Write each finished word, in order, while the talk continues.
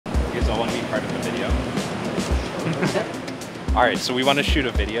still want to be part of the video? All right, so we want to shoot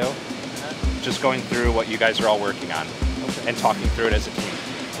a video just going through what you guys are all working on and talking through it as a team.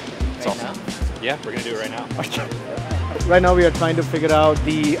 Right now? Yeah, we're going to do it right now. Right now we are trying to figure out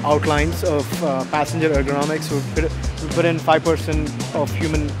the outlines of passenger ergonomics. So we put in 5% of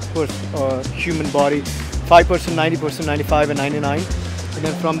human body, 5%, 90%, 95 and 99. And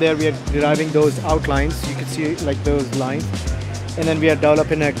then from there we are deriving those outlines. You can see like those lines. And then we are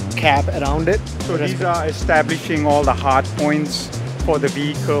developing a cap around it. So these are establishing all the hard points for the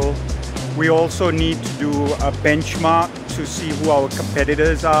vehicle. We also need to do a benchmark to see who our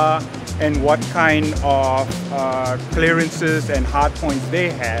competitors are and what kind of clearances and hard points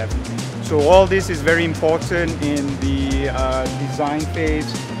they have. So all this is very important in the design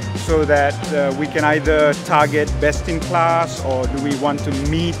phase so that we can either target best in class or do we want to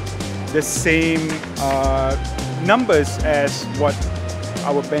meet the same numbers as what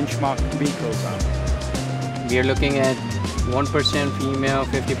our benchmark vehicles are. We are looking at 1% female,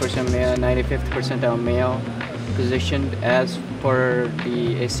 50% male, 95th percentile male, positioned as per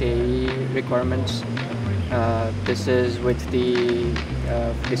the SAE requirements. This is with the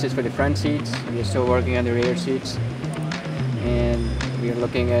this is for the front seats. We are still working on the rear seats, and we are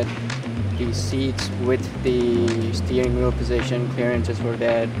looking at the seats with the steering wheel position, clearances for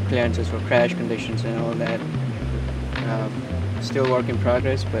that, clearances for crash conditions and all that. Still work in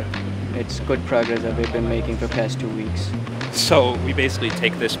progress, but it's good progress that we've been making for the past 2 weeks. So we basically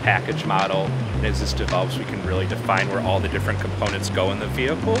take this package model, and as this develops, we can really define where all the different components go in the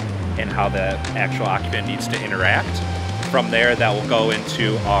vehicle and how the actual occupant needs to interact. From there, that will go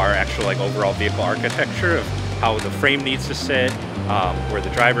into our actual overall vehicle architecture of how the frame needs to sit, where the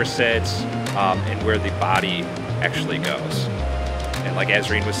driver sits, and where the body actually goes. And like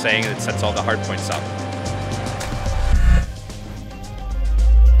Azreen was saying, it sets all the hard points up.